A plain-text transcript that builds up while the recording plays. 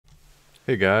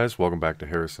Hey guys, welcome back to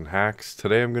Harrison Hacks.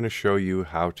 Today I'm going to show you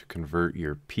how to convert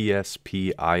your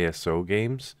PSP ISO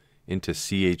games into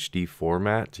CHD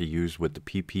format to use with the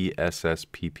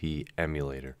PPSSPP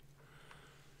emulator.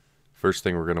 First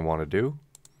thing we're going to want to do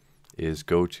is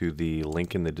go to the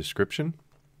link in the description,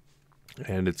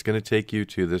 and it's going to take you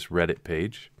to this Reddit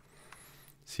page,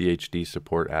 CHD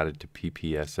support added to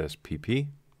PPSSPP.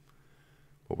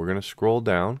 But we're going to scroll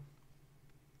down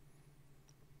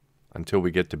until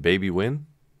we get to Baby Win,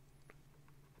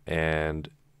 and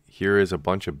here is a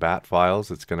bunch of bat files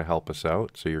that's going to help us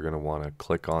out. So you're going to want to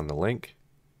click on the link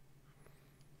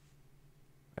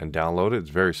and download it. It's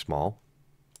very small.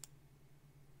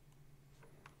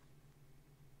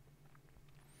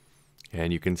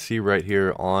 And you can see right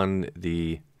here on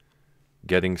the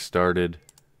Getting Started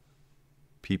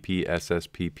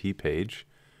PPSSPP page,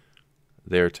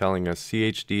 they're telling us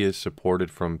CHD is supported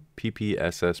from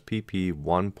PPSSPP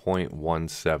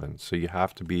 1.17. So you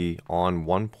have to be on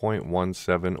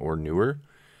 1.17 or newer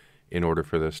in order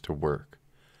for this to work.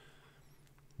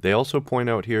 They also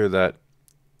point out here that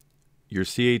your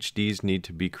CHDs need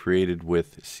to be created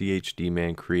with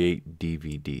CHDman Create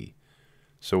DVD.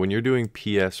 So when you're doing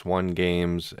PS1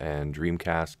 games and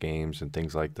Dreamcast games and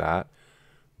things like that,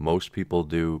 most people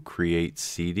do Create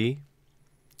CD.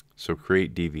 So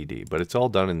Create DVD, but it's all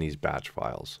done in these batch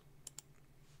files.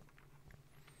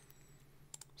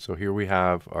 So here we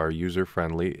have our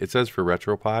user-friendly. It says for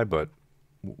RetroPie, but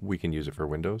we can use it for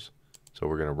Windows. So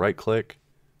we're going to right-click,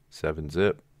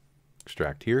 7-zip,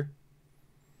 extract here,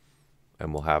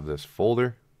 and we'll have this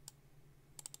folder.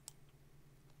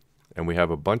 And we have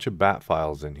a bunch of bat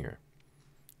files in here.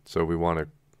 So we want to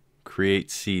create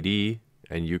CD,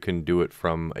 and you can do it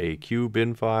from a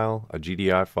QBin file, a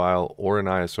GDI file, or an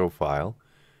ISO file,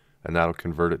 and that'll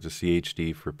convert it to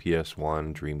CHD for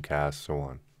PS1, Dreamcast, so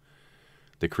on.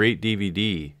 The Create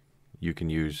DVD, you can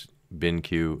use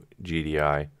BinQ,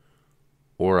 GDI,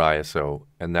 or ISO,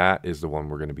 and that is the one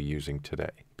we're going to be using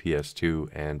today, PS2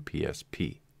 and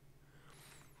PSP.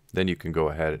 Then you can go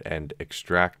ahead and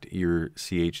extract your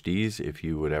CHDs if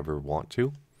you would ever want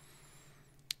to.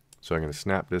 So I'm going to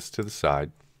snap this to the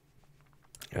side.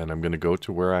 And I'm going to go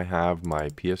to where I have my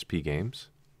PSP games.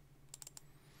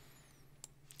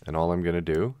 And all I'm going to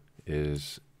do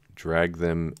is drag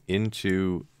them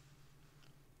into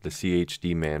the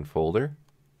CHDman folder,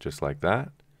 just like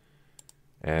that.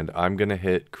 And I'm going to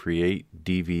hit Create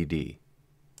DVD.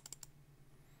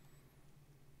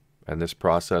 And this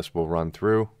process will run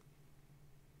through.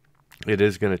 It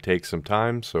is going to take some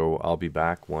time, so I'll be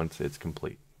back once it's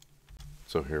complete.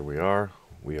 So here we are.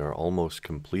 We are almost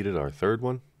completed our third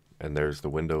one, and there's the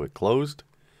window it closed.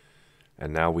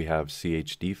 And now we have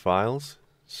CHD files.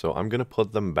 So I'm going to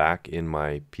put them back in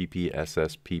my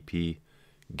PPSSPP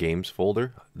games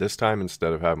folder. This time,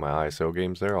 instead of having my ISO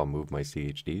games there, I'll move my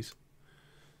CHDs.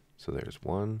 So there's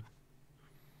 1,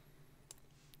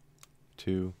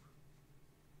 2,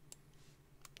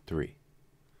 3.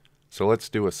 So let's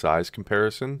do a size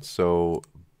comparison. So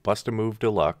Bust-A-Move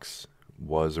Deluxe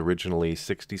was originally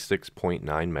 66.9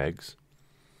 megs,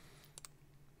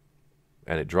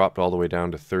 and it dropped all the way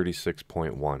down to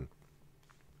 36.1.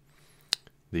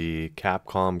 The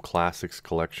Capcom Classics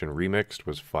Collection Remixed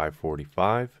was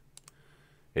 545.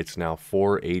 It's now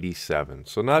 487.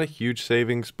 So not a huge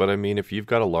savings, but I mean, if you've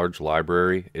got a large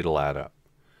library, it'll add up.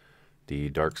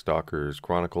 The Darkstalkers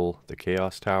Chronicle, the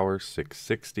Chaos Tower,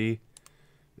 660,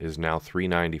 is now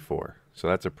 394. So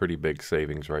that's a pretty big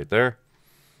savings right there.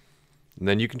 And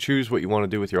then you can choose what you want to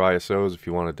do with your ISOs if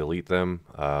you want to delete them.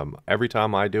 Every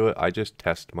time I do it, I just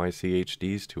test my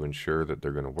CHDs to ensure that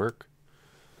they're going to work.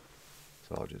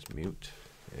 So I'll just mute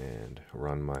and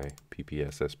run my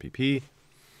PPSSPP.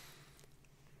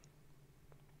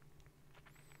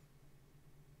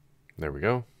 There we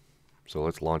go. So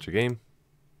let's launch a game.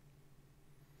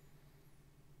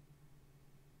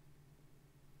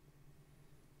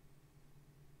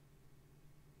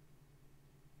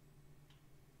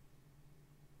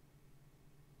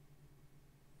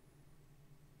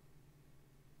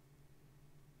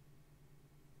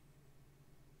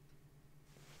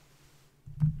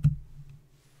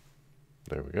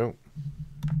 There we go.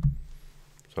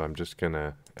 So I'm just going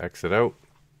to exit out,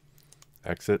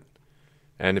 exit.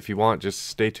 And if you want, just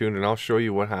stay tuned and I'll show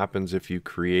you what happens if you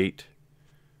create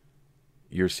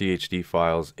your CHD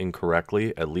files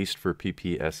incorrectly, at least for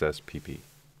PPSSPP.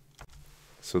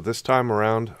 So this time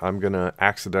around, I'm going to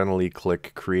accidentally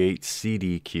click Create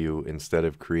CD queue instead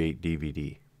of Create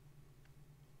DVD.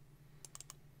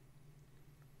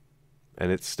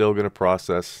 And it's still going to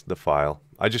process the file.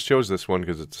 I just chose this one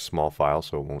because it's a small file,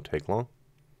 so it won't take long.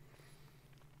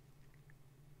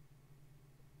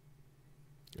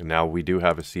 And now we do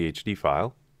have a CHD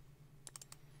file.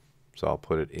 So I'll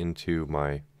put it into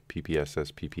my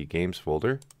PPSSPP games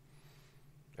folder,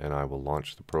 and I will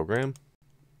launch the program.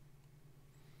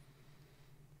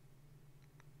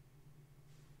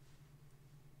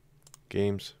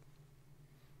 Games.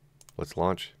 Let's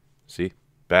launch. See?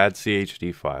 Bad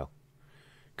CHD file.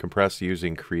 Compress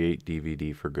using create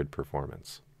DVD for good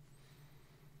performance.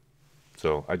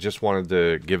 So I just wanted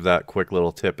to give that quick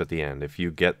little tip at the end. If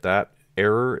you get that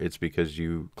error, it's because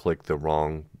you clicked the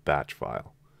wrong batch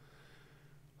file.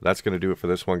 That's going to do it for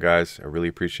this one, guys. I really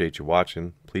appreciate you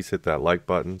watching. Please hit that like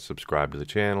button, subscribe to the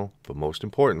channel, but most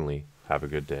importantly, have a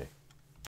good day.